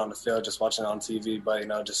even being on the field, just watching it on TV, but,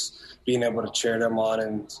 just being able to cheer them on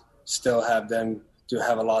and still have them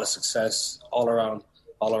have a lot of success all around.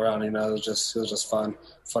 It was just fun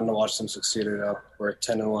to watch them succeed. We're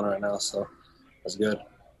 10-1 right now, so that's good.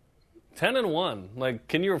 10-1.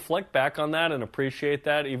 Can you reflect back on that and appreciate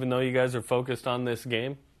that, even though you guys are focused on this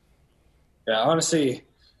game? Yeah, honestly,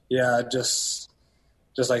 just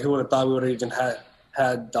like who would have thought we would have even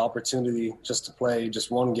had the opportunity just to play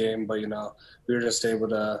just one game, but we were just able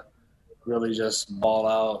to really just ball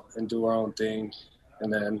out and do our own thing,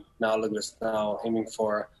 and then now look at us now aiming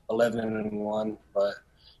for 11-1, but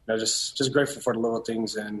just grateful for the little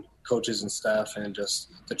things and coaches and staff and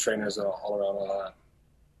just the trainers all around all that.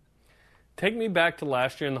 Take me back to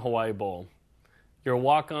last year in the Hawaii Bowl. You're a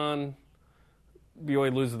walk-on.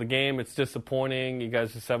 BYU loses the game. It's disappointing. You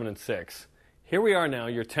guys are 7-6. Here we are now.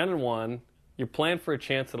 You're 10-1. You're playing for a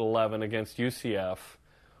chance at 11 against UCF.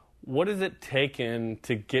 What has it taken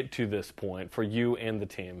to get to this point for you and the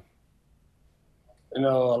team? A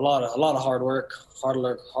lot of hard work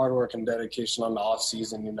and dedication on the off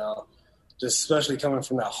season. Just especially coming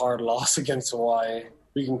from that hard loss against Hawaii.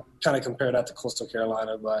 We can kind of compare that to Coastal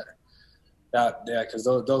Carolina, but because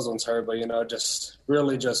those ones hurt. But, just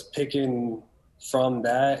really just picking from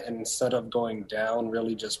that, and instead of going down,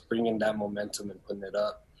 really just bringing that momentum and putting it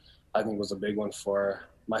up, I think was a big one for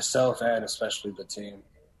myself and especially the team.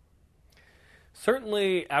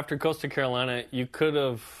 Certainly after Coastal Carolina, you could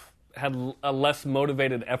have had a less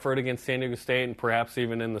motivated effort against San Diego State and perhaps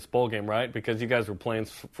even in this bowl game, right? Because you guys were playing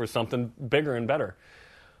for something bigger and better.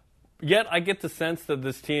 Yet I get the sense that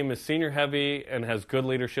this team is senior heavy and has good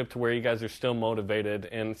leadership to where you guys are still motivated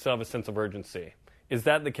and still have a sense of urgency. Is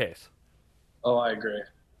that the case? Oh, I agree.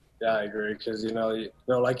 Yeah, I agree. Because,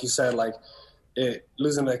 like you said,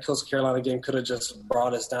 losing that Coastal Carolina game could have just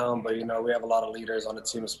brought us down. But, we have a lot of leaders on the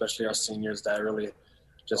team, especially our seniors, that really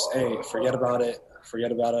just, hey, forget about it,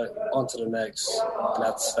 on to the next. And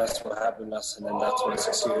that's what happened to us. And then that's what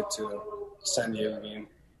succeeded to San Diego game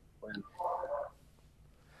win.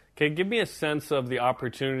 Okay, give me a sense of the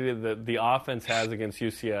opportunity that the offense has against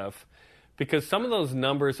UCF, because some of those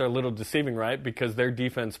numbers are a little deceiving, right? Because their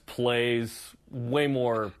defense plays way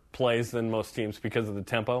more plays than most teams because of the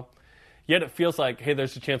tempo. Yet it feels like, hey,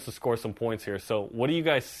 there's a chance to score some points here. So what do you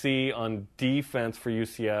guys see on defense for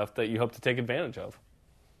UCF that you hope to take advantage of?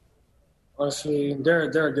 Honestly, they're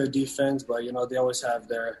a good defense, but, they always have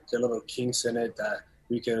their little kinks in it that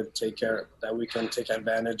we can take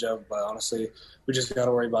advantage of. But honestly, we just got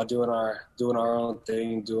to worry about doing our own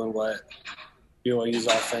thing, doing what BYU's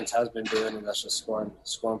offense has been doing, and that's just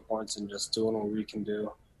scoring points and just doing what we can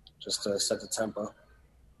do just to set the tempo.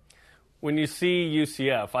 When you see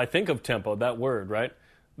UCF, I think of tempo, that word, right?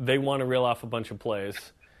 They want to reel off a bunch of plays.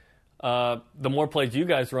 The more plays you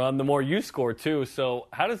guys run, the more you score too. So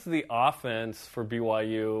how does the offense for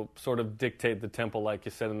BYU sort of dictate the tempo, like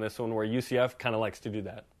you said in this one, where UCF kind of likes to do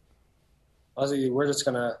that? Honestly,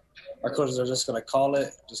 our coaches are just gonna call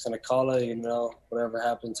it. Whatever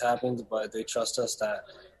happens. But they trust us that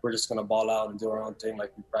we're just gonna ball out and do our own thing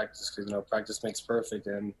like we practice, because practice makes perfect,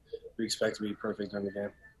 and we expect to be perfect during the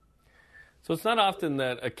game. So it's not often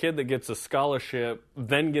that a kid that gets a scholarship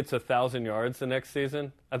then gets 1,000 yards the next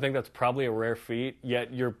season. I think that's probably a rare feat,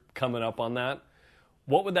 yet you're coming up on that.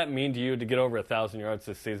 What would that mean to you to get over 1,000 yards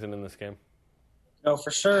this season in this game? For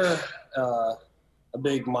sure, a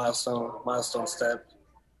big milestone step.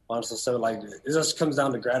 It just comes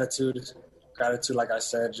down to gratitude. Gratitude, like I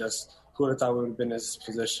said, just who would have thought we would have been in this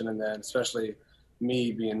position, and then especially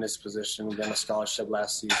me being in this position, getting a scholarship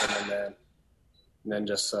last season, and then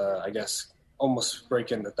just, I guess, almost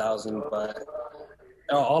breaking 1,000. But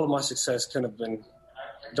all of my success could have been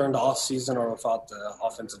during the off season or without the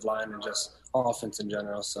offensive line and just our offense in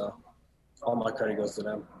general. So all my credit goes to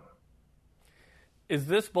them. Is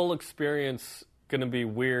this bowl experience going to be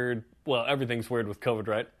weird? Well, everything's weird with COVID,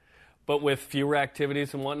 right? But with fewer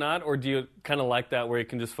activities and whatnot, or do you kind of like that where you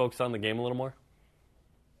can just focus on the game a little more?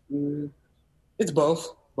 It's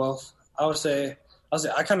both. I would say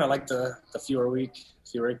I kind of like the fewer week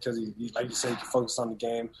because, like you said, you can focus on the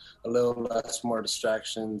game, a little less, more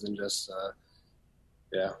distractions, and just,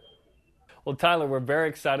 yeah. Well, Tyler, we're very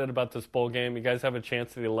excited about this bowl game. You guys have a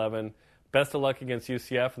chance at 11. Best of luck against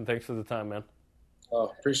UCF, and thanks for the time, man.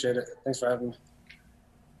 Oh, appreciate it. Thanks for having me.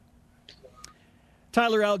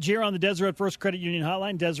 Tyler Algier on the Deseret First Credit Union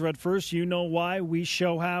Hotline. Deseret First, you know why, we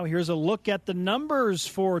show how. Here's a look at the numbers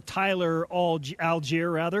for Tyler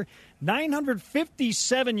Algier.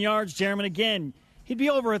 957 yards, Jarom. Again, he'd be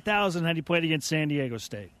over 1,000 had he played against San Diego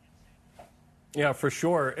State. Yeah, for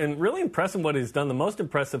sure. And really impressive what he's done. The most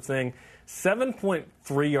impressive thing,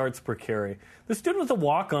 7.3 yards per carry. This dude was a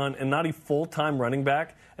walk-on and not a full-time running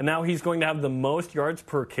back, and now he's going to have the most yards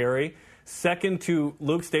per carry, second to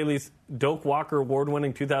Luke Staley's Doak Walker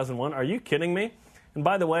award-winning 2001. Are you kidding me? And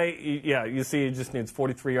by the way, yeah, you see he just needs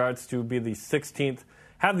 43 yards to be the 16th,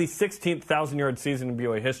 have the 16th 1,000-yard season in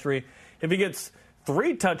BYU history. If he gets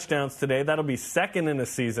 3 touchdowns today, that'll be second in a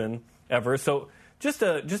season ever. So just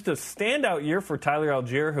a standout year for Tyler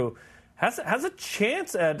Algier, who has a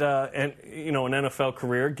chance at an NFL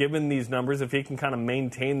career given these numbers if he can kind of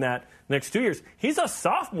maintain that next 2 years. He's a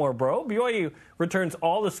sophomore, bro. BYU returns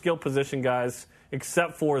all the skill position guys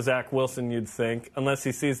except for Zach Wilson, you'd think, unless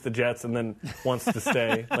he sees the Jets and then wants to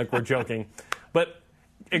stay, like we're joking. But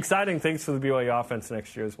exciting things for the BYU offense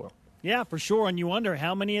next year as well. Yeah, for sure. And you wonder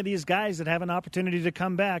how many of these guys that have an opportunity to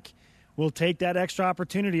come back will take that extra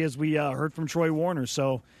opportunity, as we heard from Troy Warner.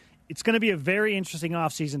 So it's going to be a very interesting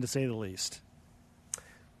offseason, to say the least.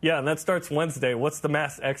 Yeah, and that starts Wednesday. What's the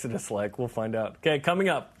mass exodus like? We'll find out. Okay, coming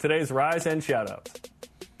up, today's Rise and Shoutouts.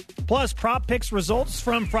 Plus, prop picks results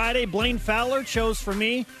from Friday. Blaine Fowler chose for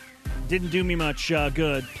me. Didn't do me much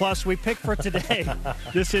good. Plus, we pick for today.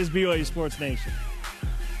 This is BYU Sports Nation.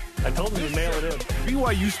 I told him to mail it in.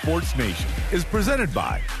 BYU Sports Nation is presented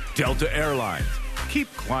by Delta Airlines.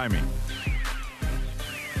 Keep climbing.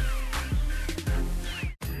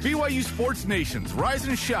 BYU Sports Nation's Rise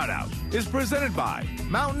and Shoutout is presented by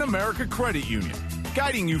Mountain America Credit Union,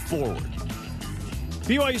 guiding you forward.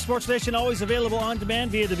 BYU Sports Nation always available on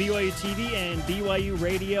demand via the BYU TV and BYU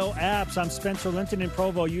radio apps. I'm Spencer Linton in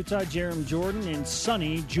Provo, Utah, Jarom Jordan in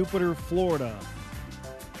sunny Jupiter, Florida.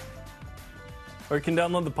 Or you can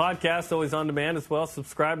download the podcast, always on demand as well.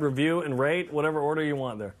 Subscribe, review, and rate, whatever order you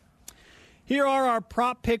want there. Here are our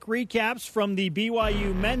prop pick recaps from the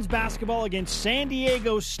BYU men's basketball against San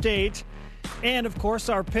Diego State. And, of course,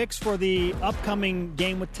 our picks for the upcoming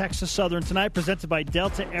game with Texas Southern tonight, presented by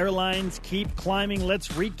Delta Airlines. Keep climbing. Let's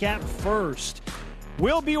recap first.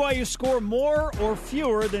 Will BYU score more or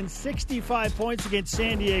fewer than 65 points against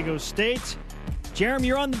San Diego State? Jarom,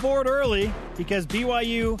 you're on the board early because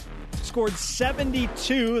BYU scored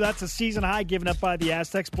 72. That's a season high given up by the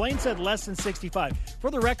Aztecs. Blaine said less than 65. For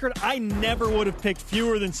the record, I never would have picked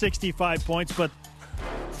fewer than 65 points, but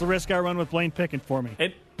it's the risk I run with Blaine picking for me.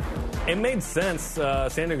 It made sense.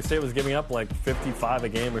 San Diego State was giving up like 55 a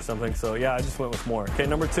game or something, so yeah, I just went with more. Okay,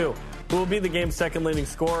 number 2. Who will be the game's second leading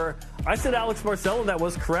scorer? I said Alex Barcelo. That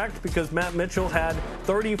was correct because Matt Mitchell had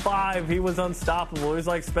 35. He was unstoppable. He was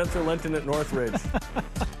like Spencer Linton at Northridge.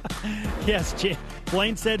 Yes,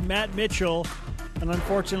 Blaine said Matt Mitchell, and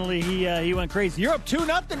unfortunately he went crazy. You're up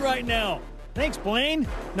 2-0 right now. Thanks, Blaine.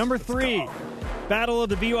 Number 3, Battle of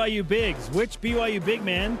the BYU Bigs. Which BYU big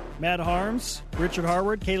man, Matt Harms, Richard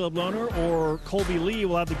Harward, Caleb Lohner, or Colby Lee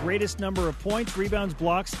will have the greatest number of points, rebounds,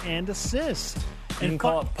 blocks, and assists? You can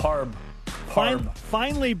call it Parb.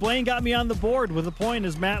 Finally, Blaine got me on the board with a point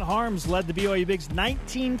as Matt Harms led the BYU Bigs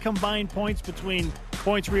 19 combined points between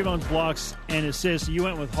points, rebounds, blocks, and assists. You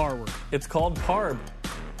went with Harward. It's called Parb.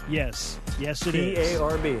 Yes, it is.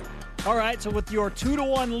 P-A-R-B. All right, so with your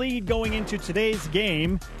 2-1 lead going into today's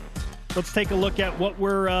game, let's take a look at what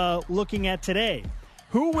we're looking at today.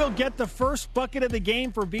 Who will get the first bucket of the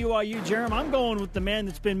game for BYU, Jarom? I'm going with the man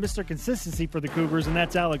that's been Mr. Consistency for the Cougars, and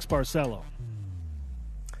that's Alex Barcelo.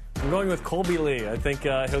 I'm going with Colby Lee. I think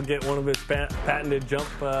he'll get one of his patented jump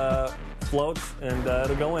floats, and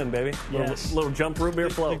it'll go in, baby. Yes. Little jump root beer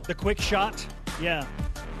float. The quick shot? Yeah.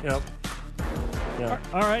 Yep. Yeah.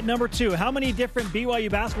 All right, number 2. How many different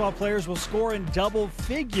BYU basketball players will score in double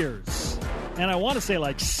figures? And I want to say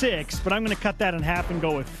like 6, but I'm going to cut that in half and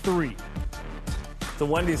go with 3. The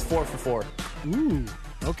Wendy's 4 for 4. Ooh,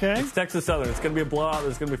 okay. It's Texas Southern. It's going to be a blowout.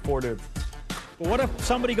 There's going to be 4 dudes. But what if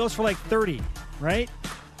somebody goes for like 30, right?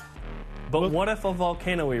 But what if a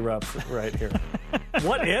volcano erupts right here?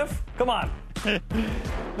 What if? Come on.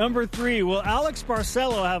 Number 3, will Alex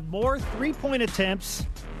Barcelo have more three-point attempts,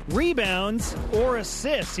 rebounds, or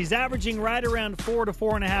assists? He's averaging right around 4 to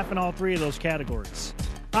 4.5 in all 3 of those categories.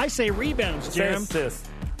 I say rebounds, Jarom. Say assists.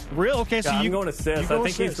 Real? Okay, so I'm going assists. I think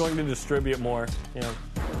he's assists. going to distribute more. Yeah.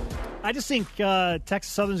 I just think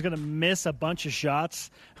Texas Southern's going to miss a bunch of shots,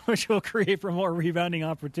 which will create for more rebounding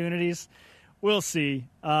opportunities. We'll see.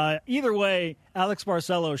 Either way, Alex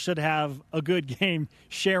Barcelo should have a good game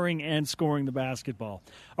sharing and scoring the basketball.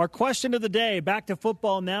 Our question of the day, back to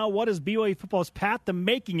football now. What is BYU football's path to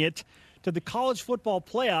making it to the college football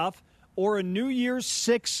playoff or a New Year's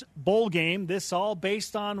 6 bowl game? This all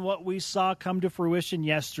based on what we saw come to fruition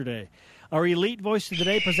yesterday. Our Elite Voice of the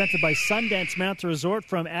Day presented by Sundance Mountain Resort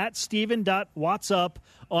from @Steven.WhatsUp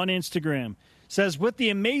on Instagram. Says, with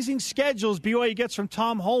the amazing schedules BYU gets from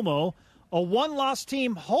Tom Holmoe, a one-loss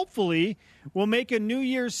team hopefully will make a New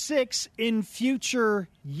Year's 6 in future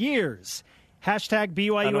years. Hashtag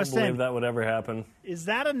BYUSN. I don't believe that would ever happen. Is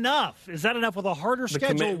that enough? Is that enough with a harder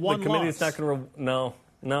schedule, one loss? The committee's loss? not going to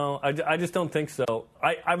No, I just don't think so.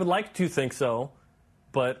 I would like to think so,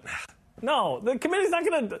 but no, the committee's not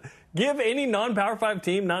going to give any non-Power 5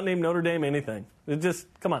 team, not named Notre Dame, anything. It just,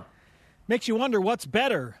 come on. Makes you wonder what's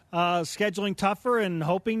better, scheduling tougher and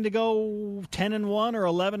hoping to go 10-1 or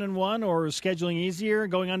 11-1, or scheduling easier,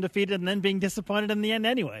 going undefeated, and then being disappointed in the end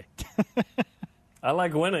anyway. I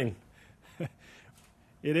like winning.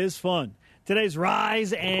 It is fun. Today's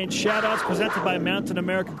Rise and Shoutouts presented by Mountain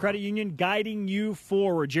America Credit Union, guiding you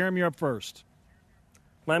forward. Jarom, you're up first.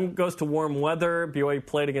 Mine goes to warm weather. BYU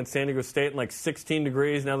played against San Diego State in like 16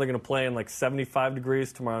 degrees. Now they're going to play in like 75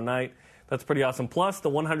 degrees tomorrow night. That's pretty awesome. Plus, the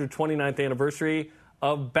 129th anniversary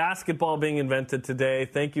of basketball being invented today.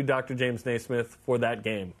 Thank you, Dr. James Naismith, for that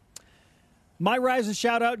game. My rise and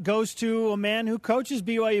shout-out goes to a man who coaches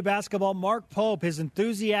BYU basketball, Mark Pope. His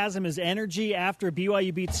enthusiasm, his energy after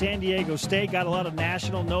BYU beat San Diego State got a lot of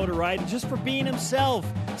national notoriety just for being himself,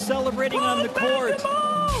 celebrating on the court.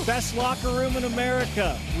 Best locker room in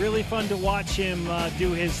America. Really fun to watch him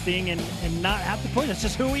do his thing and not have to push. That's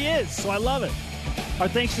just who he is, so I love it. Our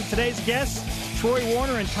thanks to today's guests, Troy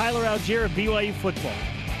Warner and Tyler Algier of BYU Football.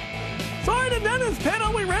 Sorry to Dennis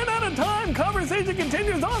Pitta, we ran out of time. Conversation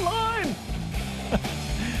continues online.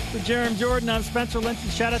 For Jarom Jordan, I'm Spencer Linton.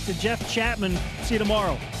 Shout out to Jeff Chapman. See you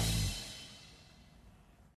tomorrow.